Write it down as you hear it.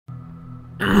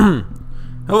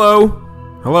Hello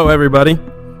everybody.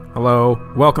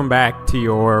 Hello, welcome back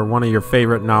to one of your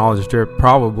favorite knowledge drip,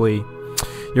 probably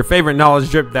your favorite knowledge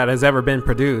drip that has ever been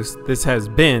produced. This has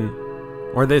been,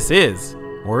 or this is,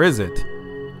 or is it,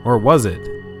 or was it?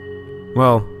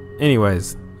 Well,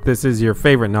 anyways, this is your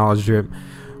favorite knowledge drip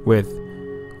with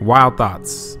Wild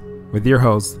Thoughts with your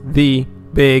host, The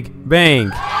Big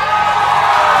Bang.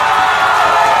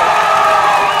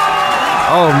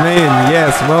 Oh man,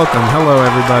 yes, welcome. Hello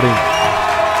everybody.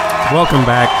 Welcome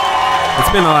back. It's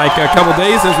been like a couple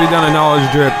days since we've done a knowledge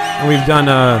drip, and we've done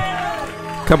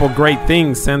a couple great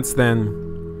things since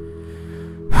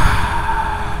then.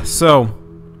 So,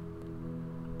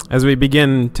 as we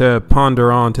begin to ponder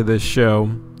on to this show,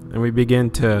 and we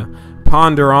begin to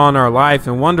ponder on our life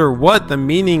and wonder what the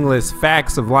meaningless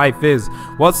facts of life is,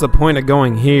 what's the point of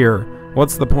going here?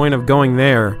 What's the point of going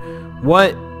there?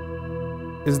 What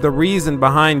is the reason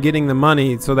behind getting the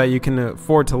money so that you can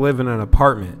afford to live in an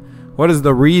apartment? What is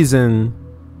the reason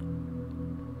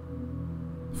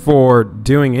for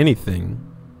doing anything?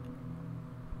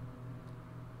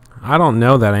 I don't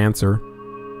know that answer.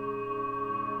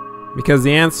 Because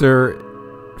the answer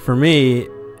for me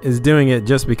is doing it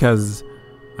just because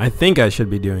I think I should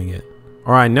be doing it,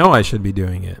 or I know I should be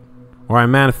doing it, or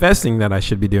I'm manifesting that I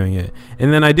should be doing it,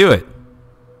 and then I do it.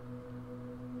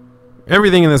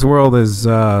 Everything in this world is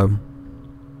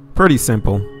pretty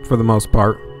simple for the most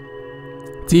part.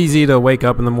 It's easy to wake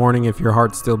up in the morning if your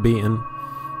heart's still beating.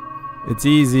 It's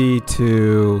easy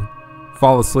to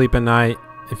fall asleep at night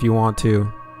if you want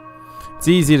to. It's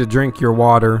easy to drink your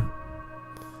water.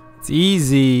 It's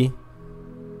easy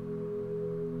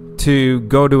to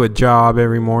go to a job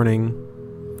every morning.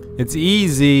 It's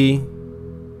easy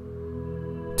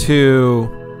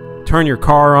to turn your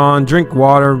car on, drink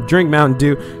water, drink Mountain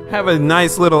Dew, have a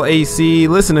nice little AC,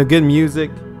 listen to good music.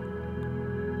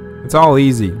 It's all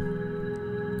easy.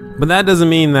 But that doesn't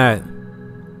mean that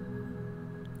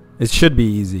it should be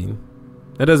easy.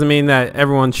 That doesn't mean that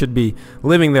everyone should be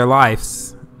living their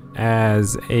lives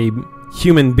as a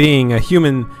human being, a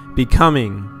human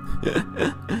becoming.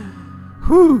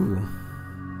 Whew.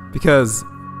 Because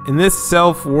in this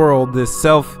self-world, this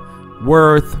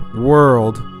self-worth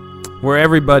world, where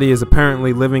everybody is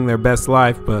apparently living their best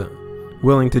life but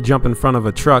willing to jump in front of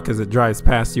a truck as it drives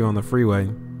past you on the freeway,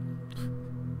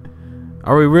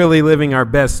 are we really living our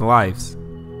best lives?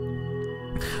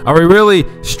 Are we really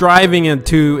striving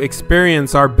to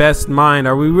experience our best mind?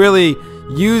 Are we really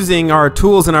using our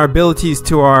tools and our abilities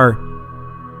to our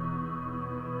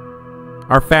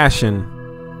fashion?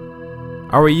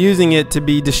 Are we using it to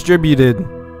be distributed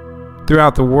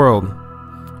throughout the world?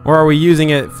 Or are we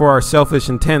using it for our selfish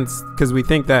intents because we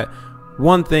think that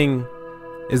one thing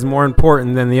is more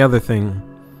important than the other thing?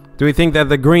 Do we think that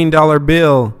the green dollar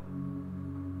bill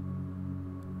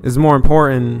is more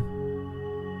important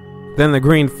than the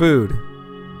green food?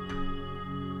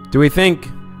 Do we think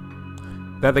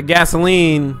that the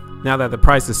gasoline, now that the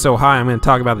price is so high, I'm going to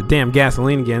talk about the damn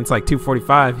gasoline again. It's like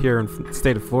 $2.45 here in the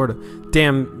state of Florida.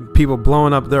 Damn people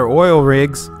blowing up their oil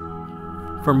rigs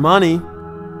for money.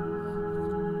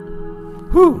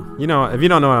 Whew. You know, if you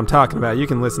don't know what I'm talking about, you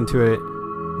can listen to it.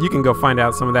 You can go find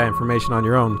out some of that information on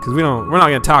your own, because we're not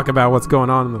going to talk about what's going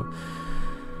on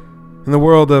in the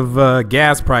world of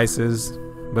gas prices,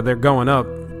 but they're going up.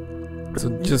 So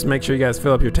just make sure you guys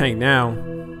fill up your tank now.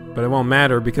 But it won't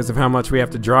matter because of how much we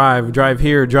have to drive. Drive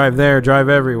here, drive there, drive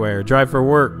everywhere. Drive for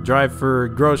work, drive for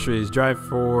groceries, drive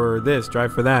for this,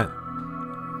 drive for that.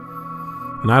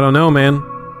 And I don't know, man.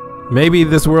 Maybe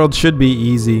this world should be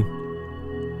easy.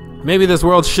 Maybe this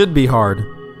world should be hard.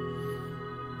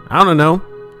 I don't know.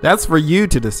 That's for you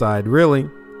to decide, really.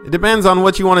 It depends on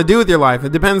what you want to do with your life.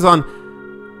 It depends on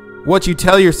what you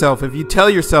tell yourself. If you tell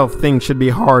yourself things should be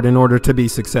hard in order to be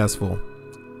successful,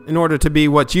 in order to be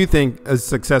what you think is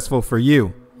successful for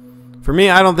you. For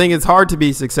me, I don't think it's hard to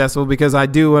be successful because I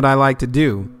do what I like to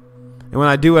do. And when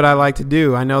I do what I like to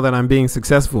do, I know that I'm being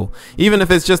successful. Even if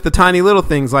it's just the tiny little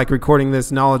things like recording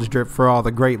this knowledge drip for all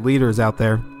the great leaders out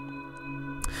there.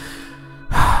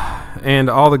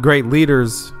 And all the great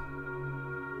leaders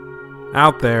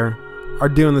out there are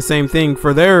doing the same thing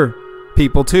for their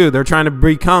people too. They're trying to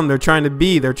become, they're trying to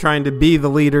be the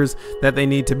leaders that they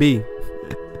need to be.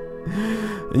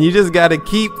 And you just got to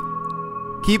keep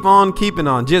on keeping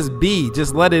on. Just be,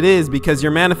 just let it is, because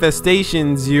your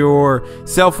manifestations, your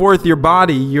self-worth, your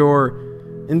body, your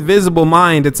invisible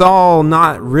mind, it's all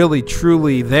not really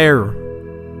truly there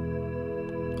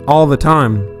all the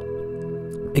time.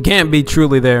 It can't be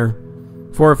truly there.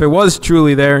 For if it was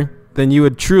truly there, then you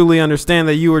would truly understand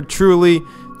that you were truly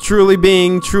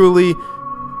being truly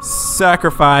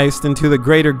sacrificed into the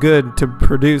greater good to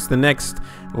produce the next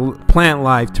plant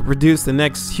life, to produce the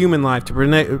next human life,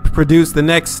 to produce the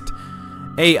next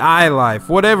AI life,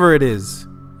 whatever it is.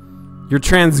 Your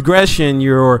transgression,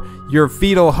 your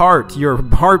fetal heart, your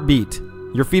heartbeat,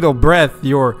 your fetal breath,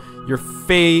 your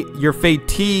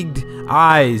fatigued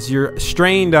eyes, your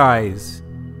strained eyes,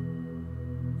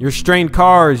 your strained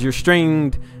cars, your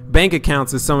strained bank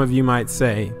accounts, as some of you might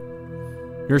say,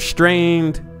 your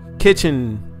strained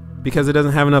kitchen because it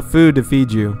doesn't have enough food to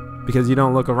feed you, because you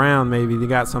don't look around. Maybe you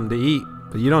got something to eat,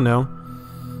 but you don't know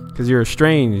because you're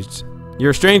estranged.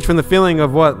 You're estranged from the feeling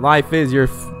of what life is. You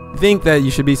think that you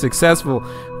should be successful,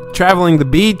 traveling the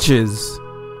beaches,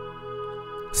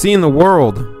 seeing the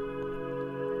world,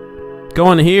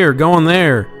 going here, going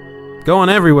there, going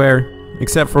everywhere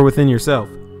except for within yourself.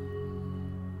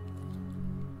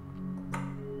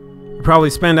 You probably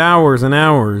spend hours and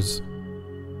hours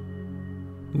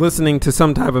listening to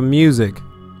some type of music,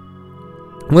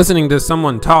 listening to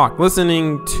someone talk,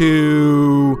 listening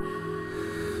to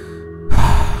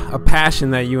a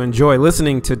passion that you enjoy,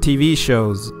 listening to TV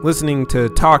shows, listening to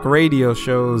talk radio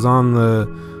shows on the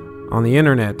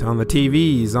internet, on the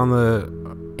TVs, on the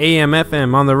AM,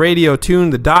 FM, on the radio, tune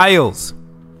the dials.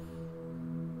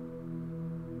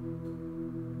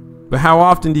 But how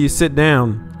often do you sit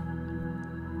down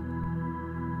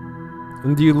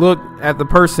and do you look at the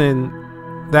person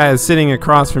that is sitting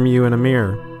across from you in a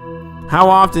mirror? How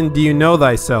often do you know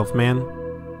thyself, man?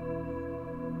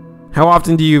 How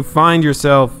often do you find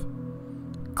yourself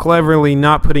cleverly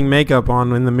not putting makeup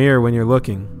on in the mirror when you're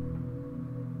looking?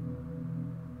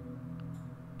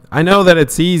 I know that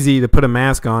it's easy to put a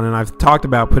mask on, and I've talked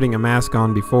about putting a mask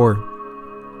on before.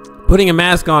 Putting a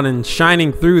mask on and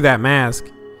shining through that mask.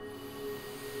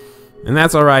 And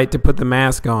that's alright to put the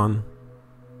mask on.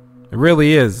 It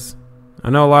really is. I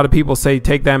know a lot of people say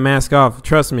take that mask off.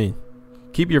 Trust me.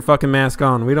 Keep your fucking mask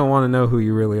on. We don't want to know who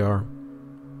you really are.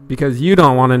 Because you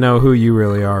don't want to know who you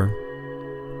really are.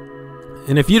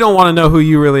 And if you don't want to know who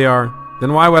you really are,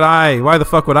 then why the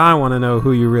fuck would I want to know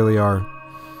who you really are?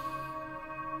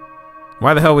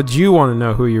 Why the hell would you want to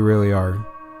know who you really are?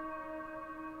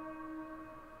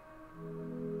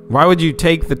 Why would you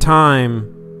take the time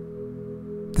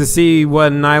to see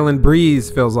what an island breeze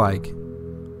feels like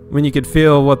when you could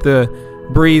feel what the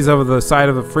breeze over the side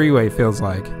of a freeway feels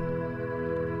like?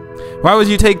 Why would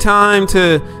you take time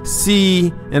to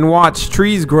see and watch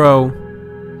trees grow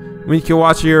when you can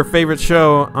watch your favorite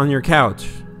show on your couch?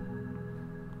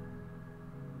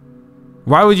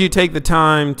 Why would you take the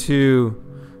time to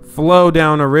flow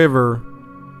down a river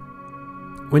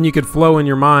when you could flow in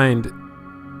your mind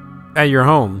at your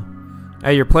home,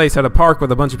 at your place, at a park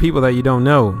with a bunch of people that you don't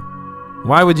know?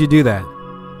 Why would you do that?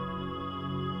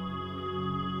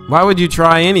 Why would you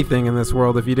try anything in this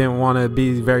world if you didn't want to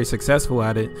be very successful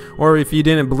at it? Or if you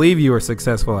didn't believe you were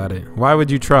successful at it? Why would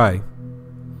you try?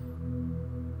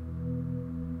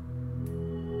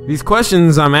 These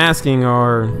questions I'm asking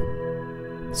are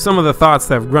some of the thoughts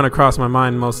that run across my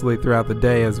mind mostly throughout the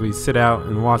day as we sit out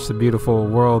and watch the beautiful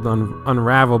world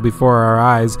unravel before our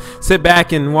eyes. Sit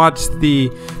back and watch the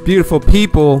beautiful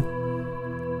people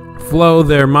flow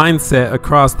their mindset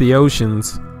across the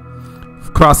oceans,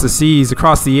 across the seas,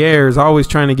 across the airs, always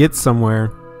trying to get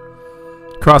somewhere.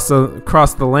 Across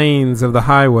the lanes of the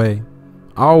highway,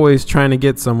 always trying to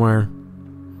get somewhere.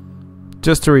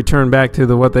 Just to return back to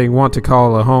what they want to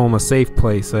call a home, a safe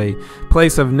place, a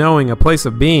place of knowing, a place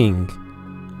of being.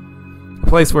 A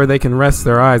place where they can rest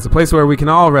their eyes, a place where we can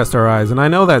all rest our eyes. And I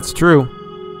know that's true.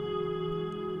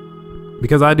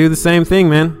 Because I do the same thing,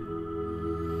 man.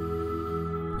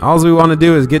 All we want to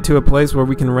do is get to a place where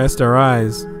we can rest our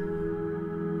eyes.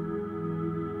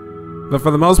 But for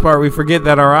the most part, we forget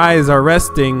that our eyes are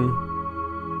resting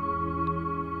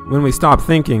when we stop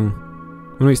thinking,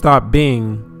 when we stop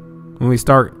being, when we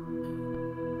stop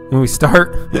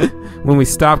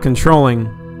controlling.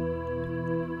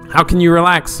 How can you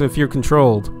relax if you're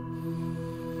controlled?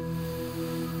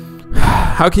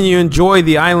 How can you enjoy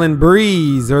the island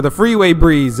breeze or the freeway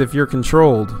breeze if you're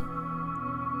controlled?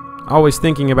 Always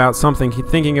thinking about something,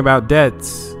 thinking about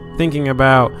debts, thinking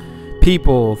about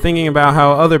people, thinking about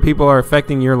how other people are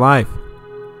affecting your life.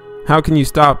 How can you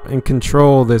stop and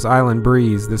control this island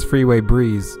breeze, this freeway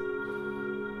breeze,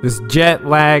 this jet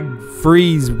lag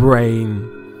freeze brain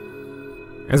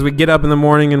as we get up in the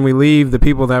morning and we leave the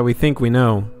people that we think we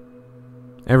know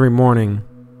every morning,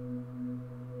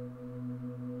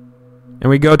 and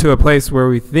we go to a place where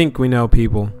we think we know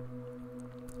people,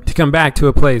 to come back to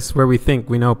a place where we think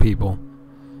we know people.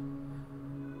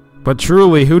 But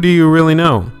truly, who do you really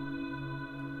know?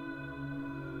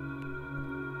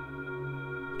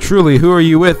 truly, who are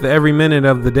you with every minute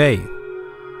of the day?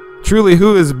 Truly,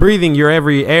 who is breathing your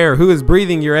every air? Who is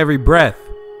breathing your every breath?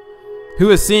 Who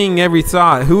is seeing every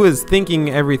thought? Who is thinking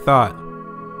every thought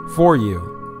for you?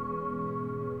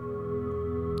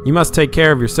 You must take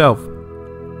care of yourself.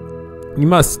 You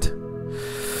must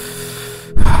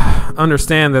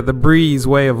understand that the breeze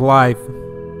way of life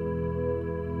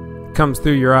comes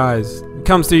through your eyes. It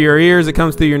comes through your ears. It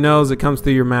comes through your nose. It comes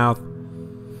through your mouth.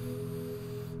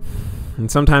 And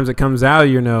sometimes it comes out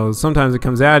of your nose. Sometimes it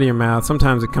comes out of your mouth.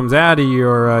 Sometimes it comes out of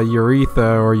your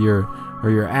urethra or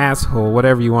your asshole,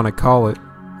 whatever you want to call it.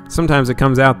 Sometimes it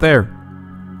comes out there.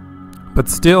 But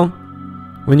still,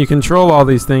 when you control all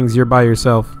these things, you're by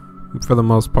yourself for the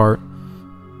most part.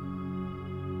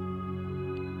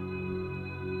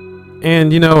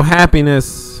 And, you know,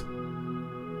 happiness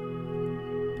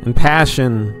and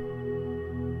passion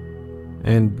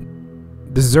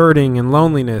and deserting and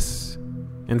loneliness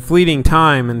and fleeting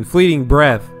time and fleeting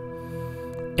breath,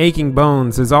 aching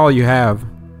bones is all you have.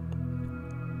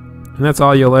 And that's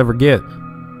all you'll ever get.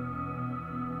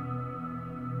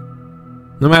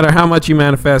 No matter how much you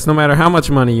manifest, no matter how much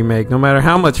money you make, no matter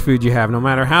how much food you have, no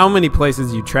matter how many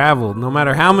places you traveled, no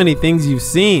matter how many things you've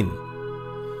seen,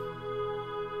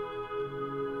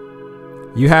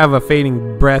 you have a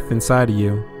fading breath inside of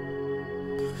you.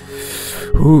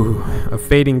 Ooh, a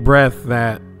fading breath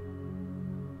that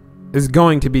is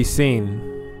going to be seen.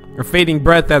 A fading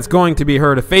breath that's going to be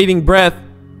heard. A fading breath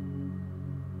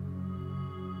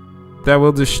that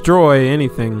will destroy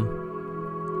anything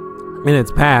in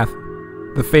its path.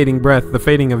 The fading breath, the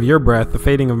fading of your breath, the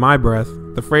fading of my breath,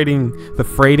 the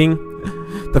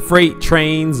freight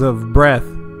trains of breath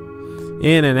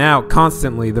in and out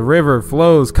constantly. The river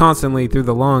flows constantly through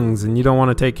the lungs, and you don't want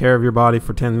to take care of your body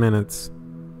for 10 minutes.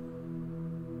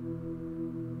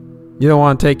 You don't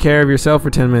want to take care of yourself for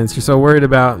 10 minutes. You're so worried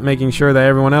about making sure that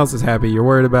everyone else is happy. You're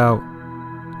worried about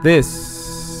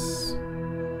this.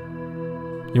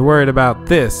 You're worried about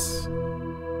this.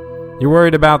 You're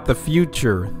worried about the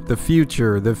future, the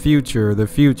future, the future, the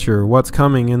future. What's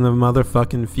coming in the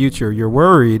motherfucking future? You're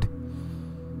worried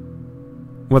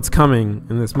what's coming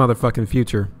in this motherfucking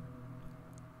future.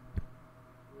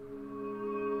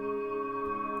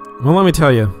 Well, let me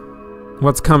tell you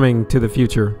what's coming to the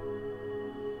future.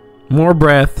 More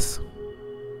breaths,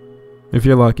 if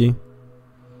you're lucky.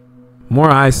 More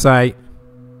eyesight.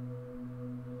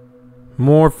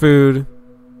 More food.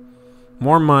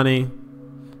 More money.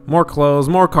 More clothes,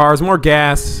 more cars, more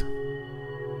gas,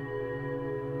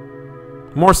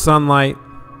 more sunlight,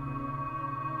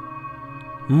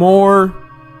 more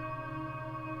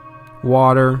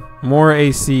water, more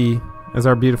AC. As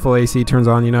our beautiful AC turns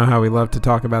on, you know how we love to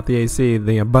talk about the AC,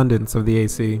 the abundance of the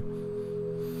AC.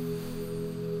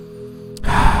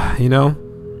 You know,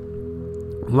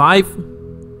 life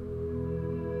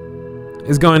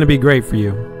is going to be great for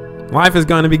you. Life is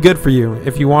going to be good for you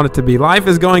if you want it to be. Life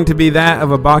is going to be that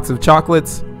of a box of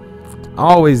chocolates.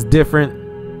 Always different.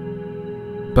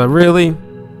 But really,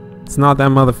 it's not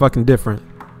that motherfucking different.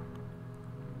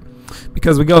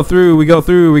 Because we go through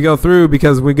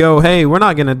because we go, hey, we're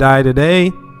not going to die today.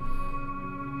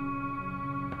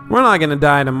 We're not going to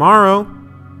die tomorrow.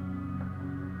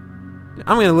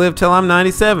 I'm going to live till I'm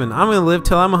 97. I'm going to live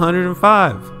till I'm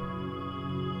 105.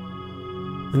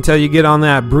 Until you get on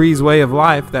that breeze way of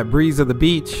life, that breeze of the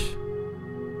beach,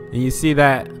 and you see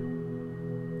that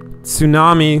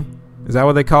tsunami, is that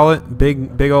what they call it?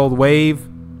 Big old wave,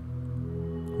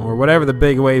 or whatever the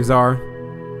big waves are.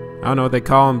 I don't know what they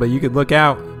call them, but you could look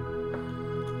out.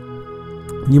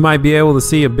 You might be able to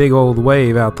see a big old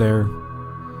wave out there.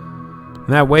 And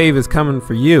that wave is coming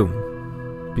for you.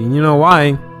 But you know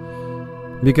why?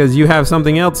 Because you have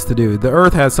something else to do. The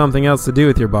earth has something else to do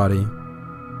with your body.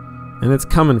 And it's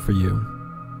coming for you.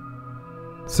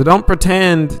 So don't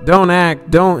pretend, don't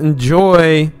act, don't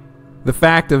enjoy the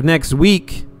fact of next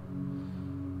week.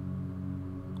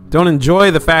 Don't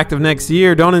enjoy the fact of next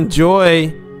year. Don't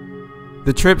enjoy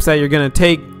the trips that you're going to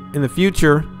take in the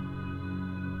future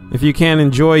if you can't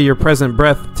enjoy your present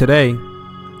breath today,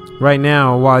 right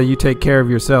now, while you take care of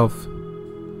yourself.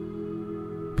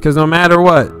 Because no matter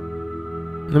what,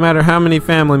 no matter how many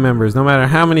family members, no matter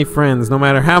how many friends, no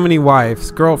matter how many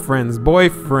wives, girlfriends,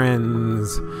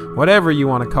 boyfriends, whatever you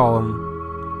want to call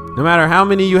them, no matter how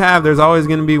many you have, there's always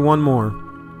going to be one more.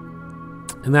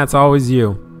 And that's always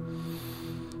you.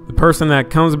 The person that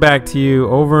comes back to you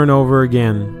over and over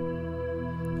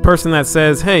again. The person that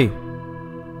says, hey,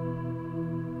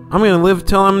 I'm going to live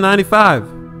till I'm 95.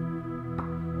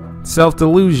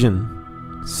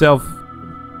 Self-delusion. Self-granger,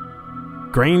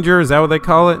 is that what they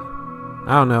call it?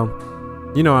 I don't know.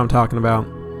 You know what I'm talking about.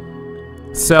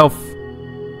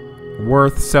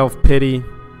 worth, self-pity,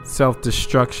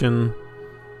 self-destruction,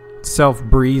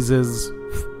 self-breezes.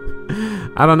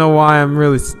 I don't know why I'm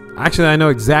really... Actually, I know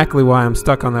exactly why I'm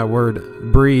stuck on that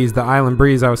word, breeze, the island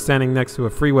breeze. I was standing next to a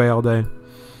freeway all day.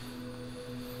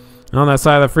 And on that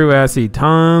side of the freeway, I see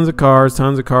tons of cars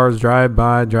drive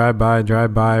by,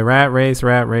 rat race,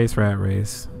 rat race, rat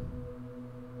race.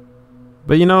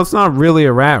 But you know, it's not really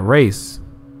a rat race.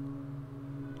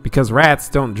 Because rats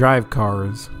don't drive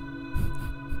cars.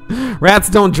 Rats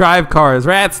don't drive cars.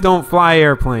 Rats don't fly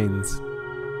airplanes.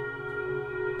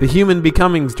 The human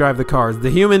becomings drive the cars. The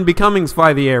human becomings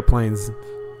fly the airplanes.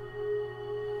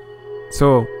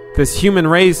 So this human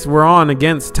race we're on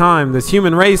against time, this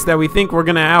human race that we think we're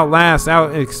going to outlast,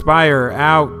 out-expire,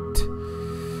 out-do,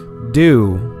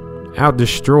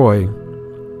 out-destroy,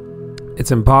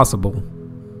 it's impossible.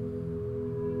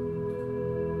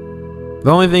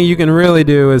 The only thing you can really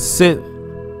do is sit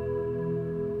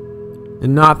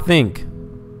and not think.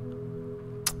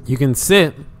 You can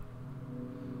sit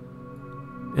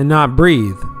and not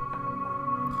breathe.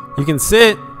 You can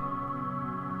sit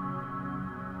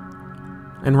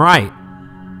and write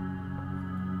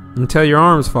until your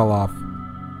arms fall off.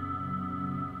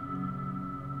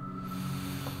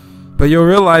 But you'll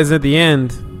realize at the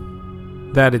end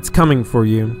that it's coming for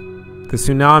you. The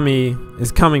tsunami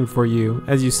is coming for you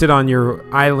as you sit on your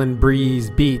island breeze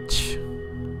beach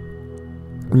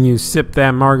and you sip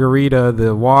that margarita,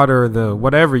 the water, the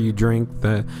whatever you drink,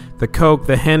 the Coke,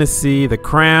 the Hennessy, the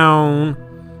Crown,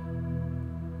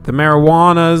 the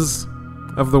marijuanas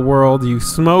of the world. You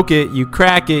smoke it, you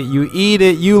crack it, you eat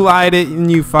it, you light it, and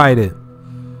you fight it.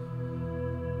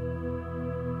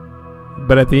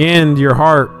 But at the end, your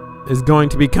heart is going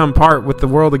to become part with the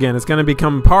world again. It's going to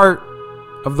become part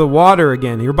of the water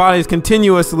again. Your body is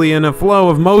continuously in a flow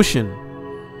of motion.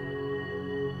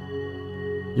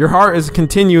 Your heart is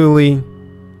continually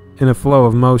in a flow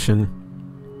of motion.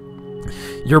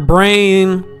 Your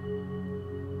brain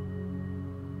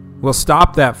will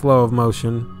stop that flow of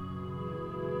motion,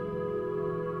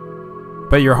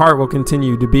 but your heart will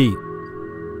continue to beat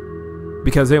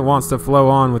because it wants to flow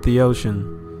on with the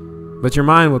ocean. But your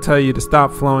mind will tell you to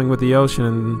stop flowing with the ocean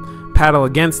and paddle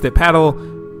against it, paddle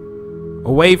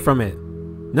away from it,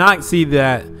 not see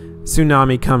that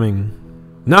tsunami coming,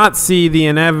 not see the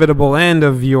inevitable end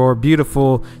of your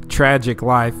beautiful, tragic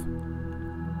life,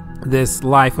 this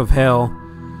life of hell,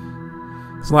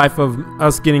 this life of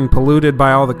us getting polluted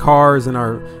by all the cars and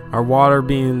our water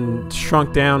being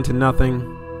shrunk down to nothing.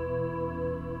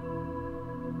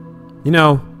 You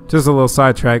know, just a little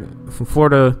sidetrack, from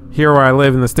Florida, here where I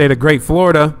live in the state of Great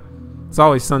Florida, it's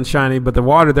always sunshiny, but the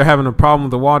water, they're having a problem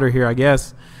with the water here, I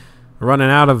guess.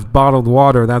 Running out of bottled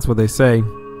water, that's what they say.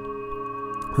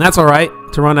 And that's alright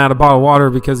to run out of bottled water,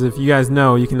 because if you guys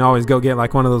know, you can always go get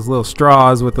like one of those little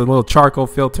straws with a little charcoal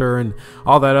filter and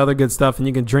all that other good stuff, and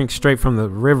you can drink straight from the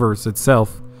rivers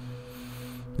itself.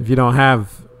 If you don't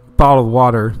have bottled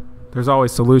water, there's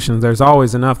always solutions. There's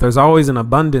always enough. There's always an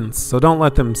abundance. So don't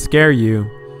let them scare you.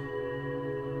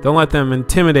 Don't let them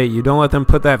intimidate you. Don't let them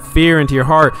put that fear into your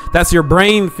heart. That's your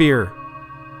brain fear.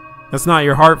 That's not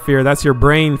your heart fear. That's your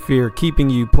brain fear, keeping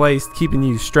you placed, keeping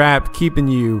you strapped, keeping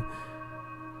you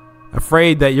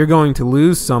afraid that you're going to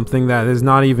lose something that is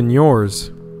not even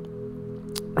yours.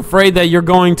 Afraid that you're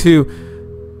going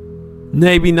to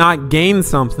maybe not gain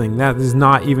something that is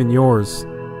not even yours.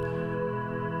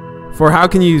 For how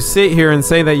can you sit here and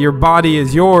say that your body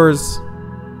is yours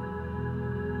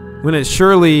when it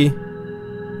surely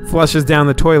flushes down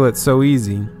the toilet so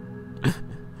easy?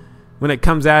 When it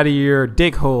comes out of your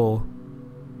dick hole,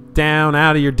 down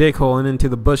out of your dick hole and into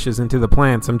the bushes, into the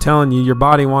plants. I'm telling you, your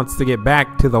body wants to get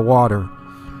back to the water.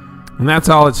 And that's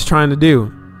all it's trying to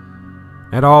do.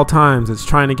 At all times, it's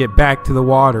trying to get back to the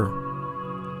water.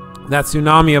 That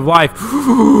tsunami of life.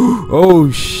 Oh,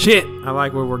 shit. I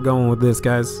like where we're going with this,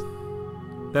 guys.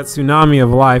 That tsunami of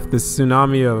life, this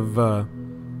tsunami of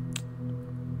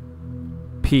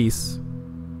peace.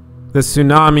 This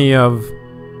tsunami of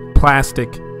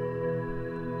plastic.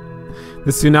 The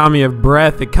tsunami of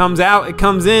breath. It comes out, it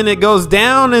comes in, it goes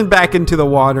down and back into the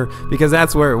water, because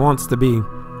that's where it wants to be.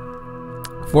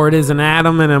 For it is an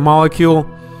atom and a molecule.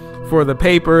 For the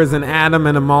paper is an atom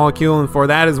and a molecule, and for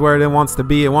that is where it wants to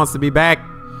be. It wants to be back.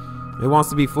 It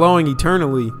wants to be flowing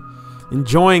eternally,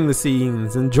 enjoying the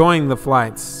scenes, enjoying the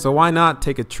flights. So why not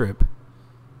take a trip?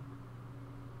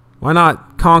 Why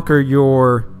not conquer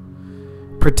your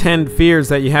pretend fears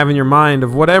that you have in your mind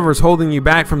of whatever's holding you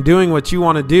back from doing what you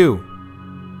want to do?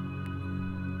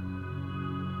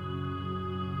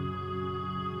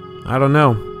 I don't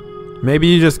know. Maybe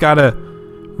you just gotta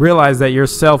realize that your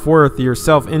self-worth, your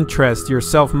self-interest, your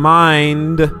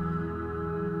self-mind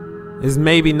is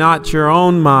maybe not your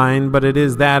own mind, but it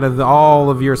is that of all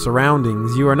of your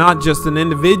surroundings. You are not just an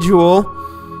individual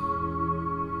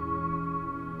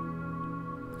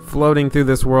floating through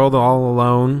this world all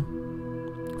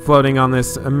alone, floating on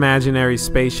this imaginary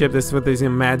spaceship, this with these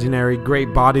imaginary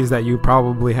great bodies that you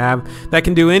probably have that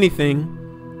can do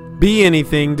anything, be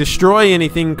anything, destroy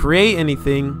anything, create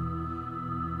anything.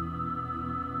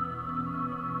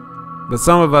 But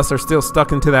some of us are still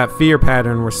stuck into that fear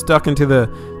pattern. We're stuck into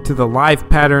the life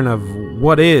pattern of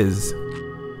what is.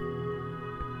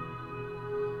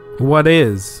 What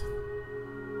is.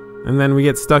 And then we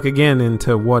get stuck again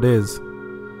into what is.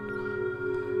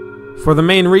 For the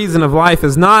main reason of life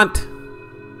is not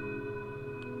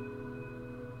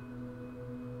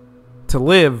to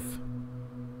live,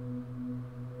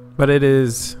 but it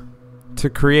is to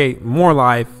create more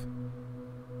life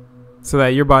so that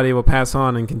your body will pass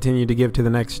on and continue to give to the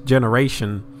next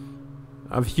generation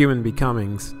of human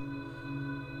becomings.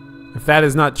 If that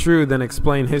is not true, then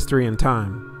explain history and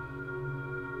time.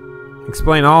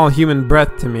 Explain all human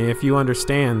breath to me if you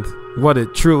understand what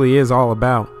it truly is all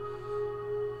about.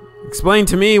 Explain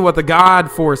to me what the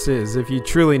God force is if you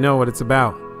truly know what it's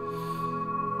about.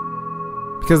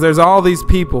 Because there's all these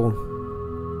people,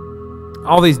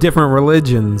 all these different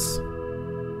religions,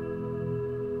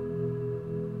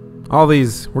 all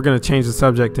these, we're going to change the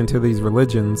subject into these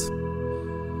religions,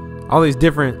 all these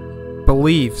different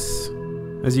beliefs.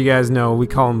 As you guys know,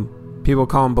 people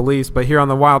call them beliefs, but here on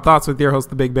the Wild Thoughts with your host,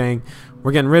 The Big Bang,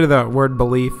 we're getting rid of the word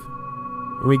belief,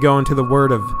 and we go into the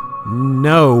word of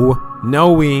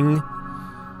knowing.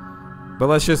 But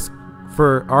let's just,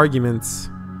 for argument's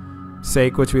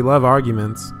sake, which we love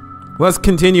arguments, let's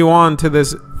continue on to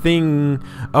this thing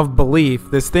of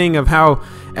belief, this thing of how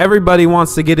everybody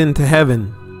wants to get into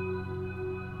heaven,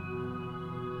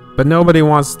 but nobody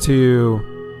wants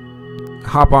to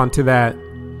hop onto that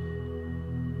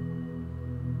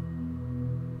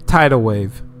tidal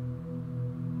wave.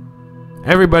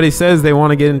 Everybody says they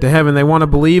want to get into heaven. They want to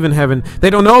believe in heaven. They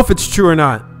don't know if it's true or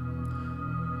not.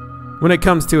 When it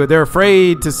comes to it, they're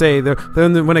afraid to say.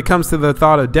 Then when it comes to the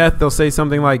thought of death, they'll say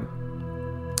something like,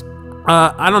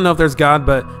 I don't know if there's God,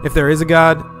 but if there is a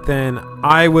God, then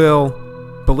I will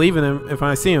believe in him if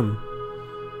I see him.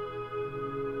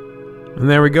 And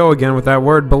there we go again with that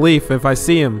word belief, if I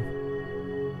see him.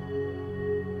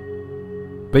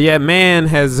 But yet man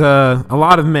has, a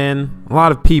lot of men, a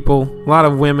lot of people, a lot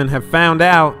of women have found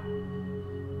out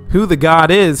who the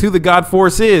God is, who the God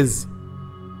force is.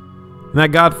 And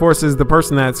that God force is the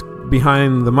person that's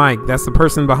behind the mic. That's the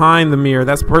person behind the mirror.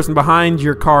 That's the person behind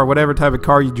your car, whatever type of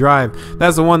car you drive.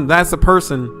 That's the one, that's the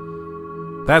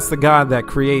person, that's the God that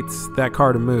creates that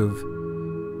car to move.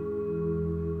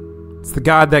 It's the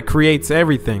God that creates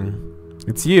everything.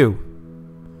 It's you.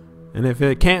 And if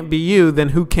it can't be you, then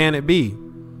who can it be?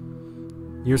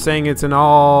 You're saying it's an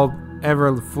all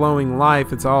ever-flowing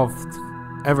life. It's all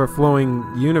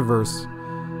ever-flowing universe.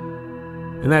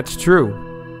 And that's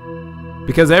true.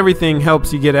 Because everything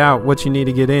helps you get out what you need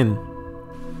to get in.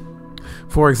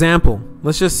 For example,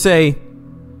 let's just say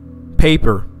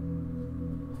paper.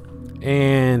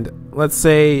 And let's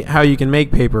say how you can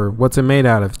make paper. What's it made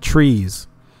out of? Trees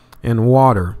and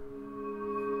water.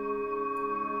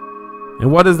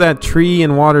 And what does that tree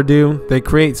and water do? They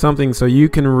create something so you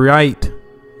can write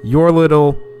your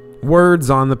little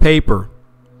words on the paper.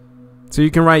 So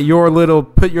you can write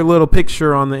put your little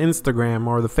picture on the Instagram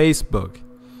or the Facebook.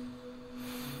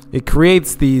 It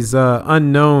creates these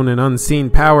unknown and unseen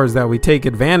powers that we take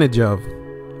advantage of.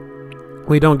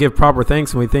 We don't give proper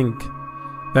thanks and we think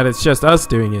that it's just us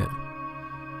doing it.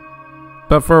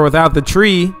 But without the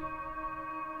tree,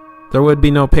 there would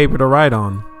be no paper to write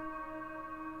on.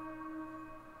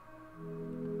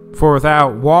 For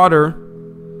without water,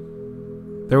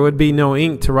 there would be no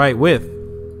ink to write with.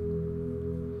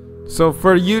 So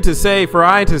for you to say, for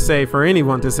I to say, for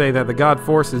anyone to say that the God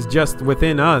force is just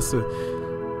within us,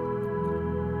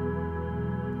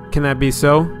 can that be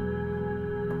so?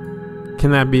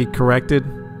 Can that be corrected?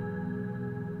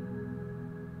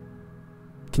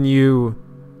 Can you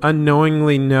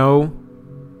unknowingly know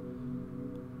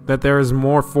that there is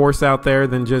more force out there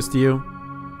than just you?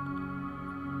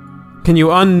 Can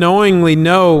you unknowingly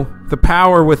know the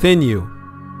power within you?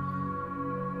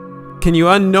 Can you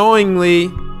unknowingly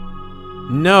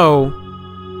know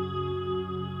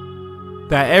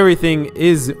that everything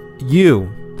is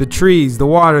you? The trees, the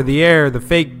water, the air, the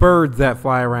fake birds that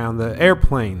fly around, the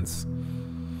airplanes,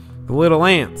 the little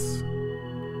ants.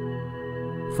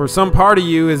 For some part of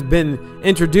you has been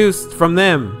introduced from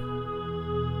them.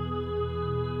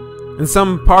 And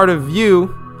some part of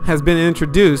you has been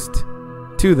introduced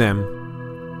to them.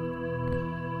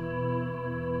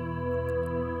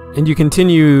 And you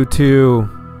continue to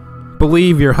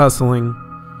believe you're hustling.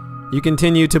 You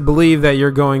continue to believe that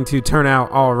you're going to turn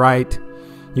out all right.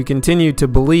 You continue to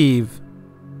believe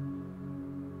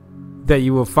that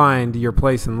you will find your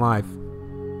place in life.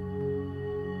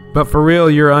 But for real,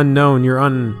 you're unknown. You're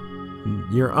unknown.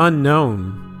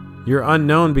 You're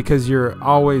unknown because you're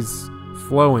always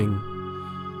flowing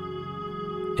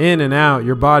in and out.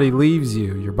 Your body leaves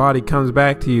you. Your body comes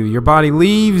back to you. Your body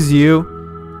leaves you.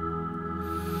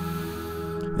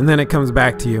 And then it comes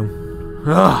back to you.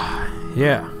 Ugh,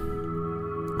 yeah.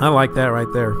 I like that right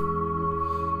there.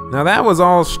 Now that was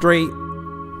all straight.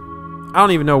 I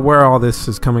don't even know where all this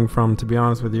is coming from, to be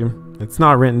honest with you. It's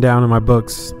not written down in my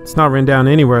books. It's not written down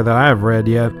anywhere that I have read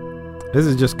yet. This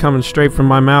is just coming straight from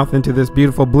my mouth into this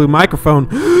beautiful blue microphone.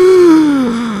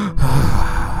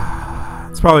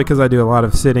 It's probably because I do a lot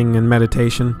of sitting and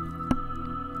meditation.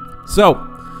 So,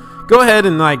 go ahead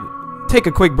and take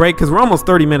a quick break because we're almost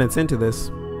 30 minutes into this.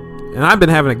 And I've been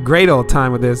having a great old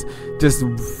time with this. Just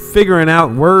figuring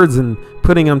out words and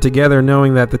putting them together,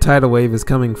 knowing that the tidal wave is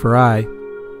coming for I.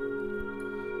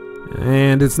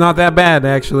 And it's not that bad,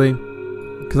 actually,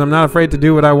 because I'm not afraid to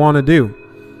do what I want to do.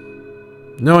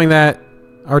 Knowing that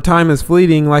our time is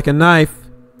fleeting like a knife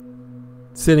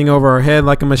sitting over our head,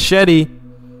 like a machete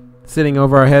sitting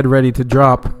over our head ready to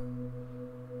drop,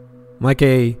 like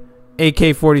a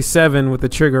AK-47 with the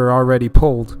trigger already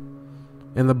pulled,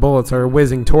 and the bullets are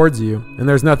whizzing towards you, and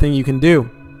there's nothing you can do.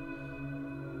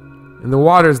 And the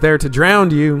water's there to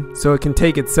drown you so it can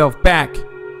take itself back.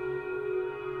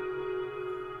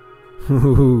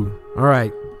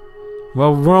 Alright.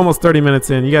 Well, we're almost 30 minutes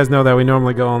in. You guys know that we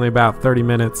normally go only about 30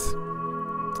 minutes.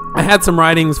 I had some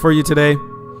writings for you today,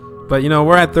 but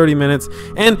we're at 30 minutes.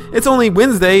 And it's only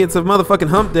Wednesday. It's a motherfucking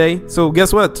hump day. So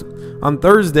guess what? On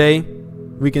Thursday,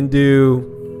 we can do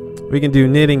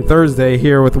Knitting Thursday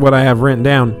here with what I have written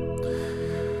down.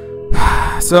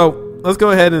 So let's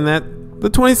go ahead and at the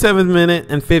 27-minute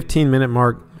and 15-minute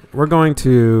mark, we're going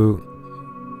to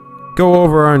go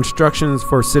over our instructions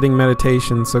for sitting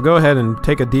meditation. So go ahead and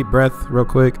take a deep breath real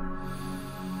quick.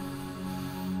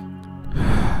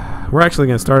 We're actually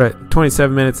going to start at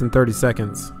 27 minutes and 30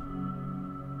 seconds.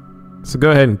 So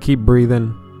go ahead and keep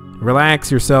breathing.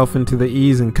 Relax yourself into the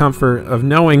ease and comfort of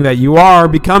knowing that you are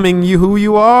becoming who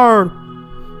you are.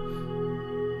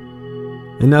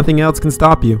 And nothing else can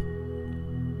stop you.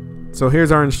 So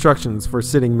here's our instructions for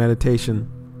sitting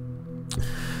meditation.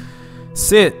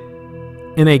 Sit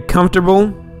in a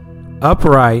comfortable,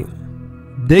 upright,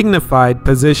 dignified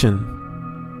position.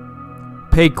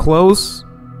 Pay close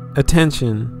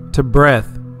attention to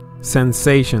breath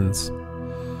sensations.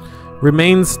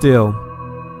 Remain still.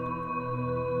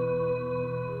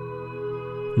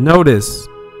 Notice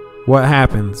what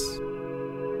happens.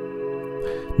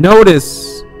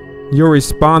 Notice your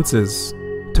responses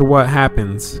to what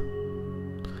happens.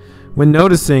 When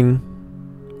noticing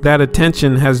that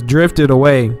attention has drifted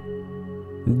away,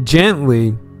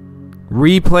 gently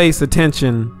replace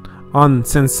attention on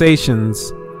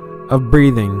sensations of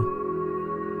breathing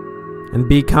and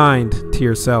be kind to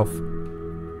yourself.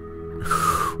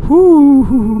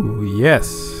 Whoo,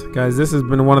 yes. Guys, this has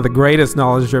been one of the greatest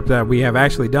knowledge drip that we have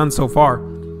actually done so far.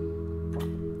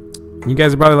 You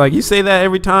guys are probably like, you say that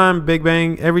every time, Big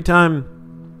Bang. Every time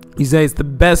you say it's the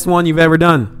best one you've ever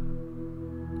done.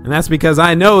 And that's because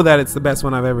I know that it's the best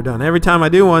one I've ever done. Every time I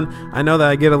do one, I know that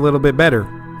I get a little bit better.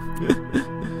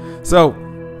 So,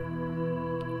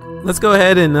 let's go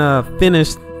ahead and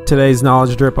finish today's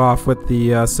knowledge drip off with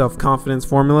the self-confidence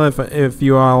formula. If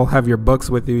you all have your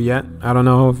books with you yet. I don't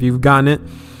know if you've gotten it.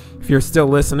 If you're still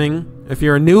listening. If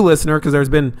you're a new listener, because there's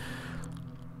been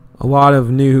a lot of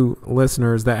new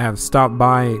listeners that have stopped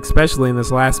by, especially in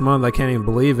this last month. I can't even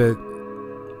believe it.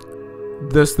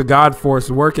 This, the God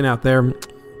force working out there,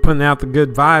 putting out the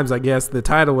good vibes, I guess, the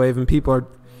tidal wave, and people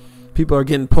are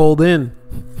getting pulled in.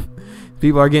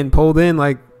 People are getting pulled in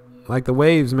like the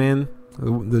waves, man.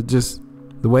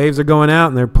 The waves are going out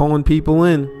and they're pulling people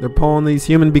in. They're pulling these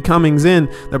human becomings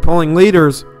in. They're pulling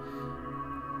leaders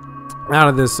out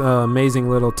of this amazing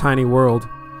little tiny world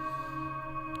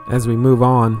as we move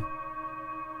on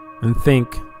and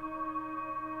think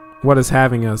what is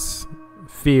having us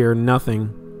fear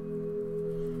nothing.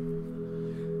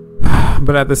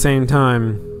 But at the same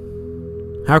time,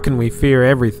 how can we fear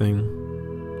everything?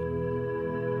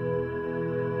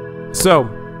 So,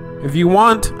 if you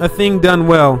want a thing done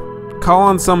well, call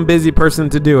on some busy person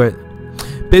to do it.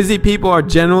 Busy people are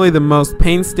generally the most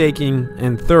painstaking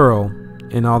and thorough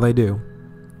in all they do.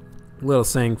 A little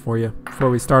saying for you before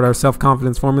we start our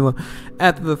self-confidence formula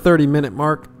at the 30-minute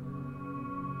mark.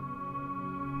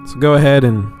 So go ahead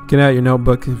and get out your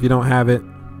notebook if you don't have it.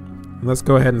 Let's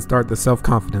go ahead and start the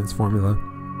self-confidence formula.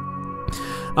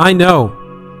 I know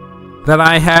that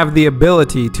I have the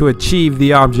ability to achieve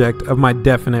the object of my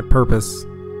definite purpose.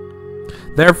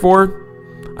 Therefore,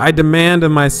 I demand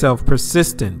of myself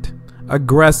persistent,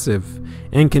 aggressive,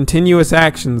 and continuous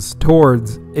actions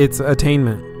towards its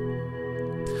attainment.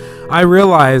 I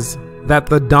realize that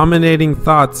the dominating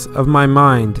thoughts of my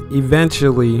mind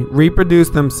eventually reproduce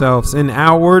themselves in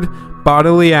outward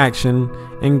bodily action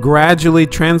and gradually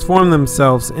transform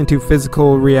themselves into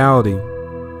physical reality.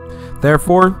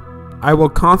 Therefore, I will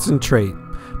concentrate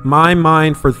my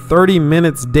mind for 30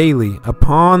 minutes daily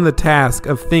upon the task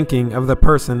of thinking of the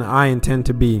person I intend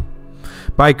to be,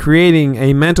 by creating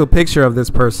a mental picture of this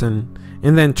person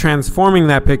and then transforming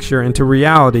that picture into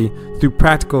reality through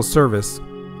practical service.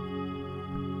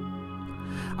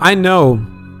 I know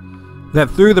that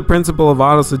through the principle of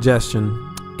autosuggestion,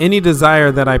 any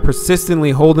desire that I persistently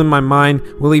hold in my mind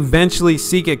will eventually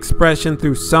seek expression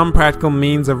through some practical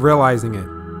means of realizing it.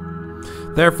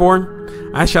 Therefore,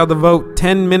 I shall devote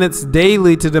 10 minutes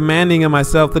daily to demanding of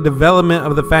myself the development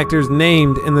of the factors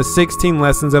named in the 16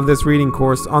 lessons of this reading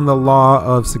course on the law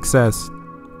of success.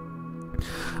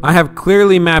 I have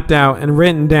clearly mapped out and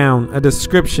written down a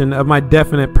description of my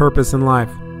definite purpose in life.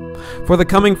 For the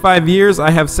coming 5 years,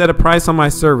 I have set a price on my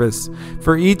service.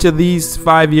 For each of these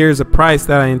 5 years, a price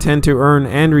that I intend to earn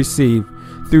and receive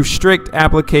through strict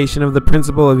application of the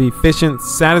principle of efficient,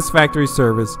 satisfactory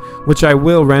service, which I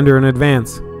will render in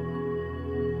advance.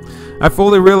 I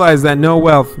fully realize that no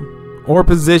wealth or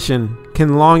position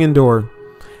can long endure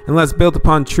unless built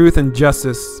upon truth and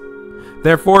justice.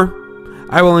 Therefore,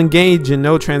 I will engage in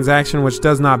no transaction which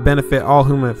does not benefit all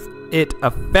whom it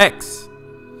affects.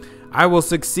 I will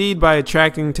succeed by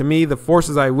attracting to me the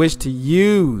forces I wish to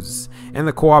use and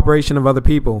the cooperation of other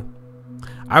people.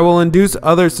 I will induce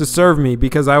others to serve me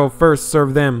because I will first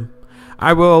serve them.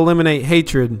 I will eliminate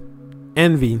hatred,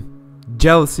 envy,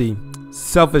 jealousy,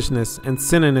 selfishness, and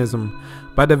cynicism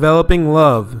by developing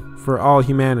love for all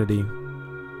humanity.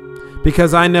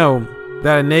 Because I know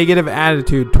that a negative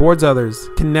attitude towards others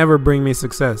can never bring me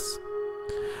success.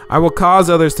 I will cause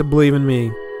others to believe in me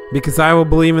because I will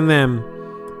believe in them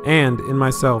and in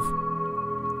myself.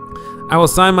 I will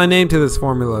sign my name to this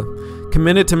formula,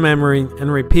 commit it to memory,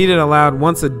 and repeat it aloud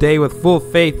once a day with full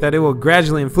faith that it will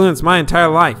gradually influence my entire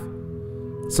life,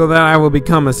 so that I will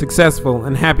become a successful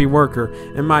and happy worker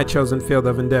in my chosen field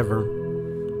of endeavor.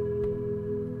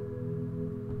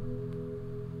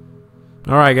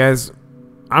 Alright guys,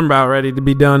 I'm about ready to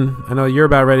be done. I know you're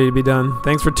about ready to be done.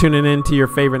 Thanks for tuning in to your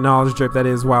favorite knowledge drip, that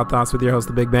is Wild Thoughts with your host,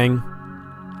 The Big Bang.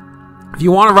 If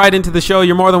you want to write into the show,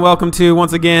 you're more than welcome to.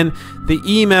 Once again, the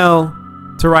email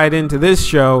to write into this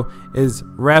show is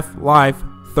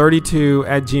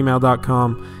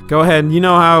reflife32@gmail.com. Go ahead. You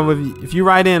know how if you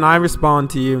write in, I respond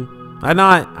to you. I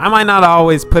might not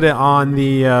always put it on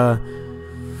the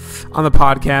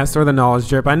podcast or the knowledge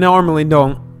drip. I normally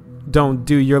don't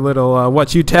do your little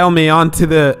what you tell me onto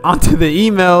the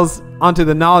emails, onto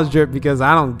the knowledge drip, because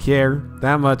I don't care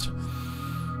that much.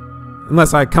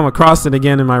 Unless I come across it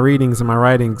again in my readings and my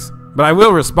writings. But I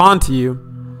will respond to you.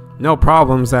 No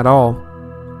problems at all.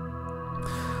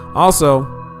 Also,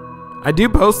 I do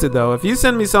post it though. If you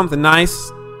send me something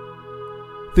nice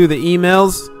through the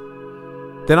emails,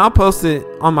 then I'll post it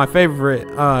on my favorite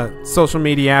social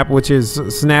media app, which is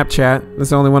Snapchat. That's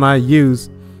the only one I use.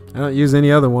 I don't use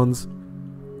any other ones.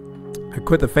 I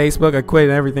quit the Facebook. I quit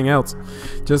everything else.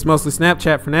 Just mostly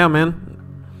Snapchat for now, man.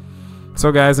 So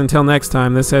guys, until next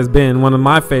time, this has been one of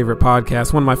my favorite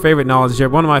podcasts, one of my favorite knowledge drip,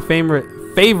 one of my favorite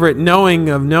knowing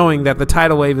that the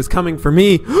tidal wave is coming for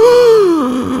me.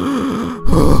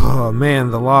 Oh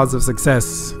man, the laws of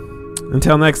success.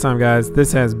 Until next time guys,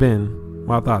 this has been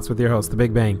Wild Thoughts with your host, The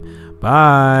Big Bang.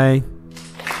 Bye.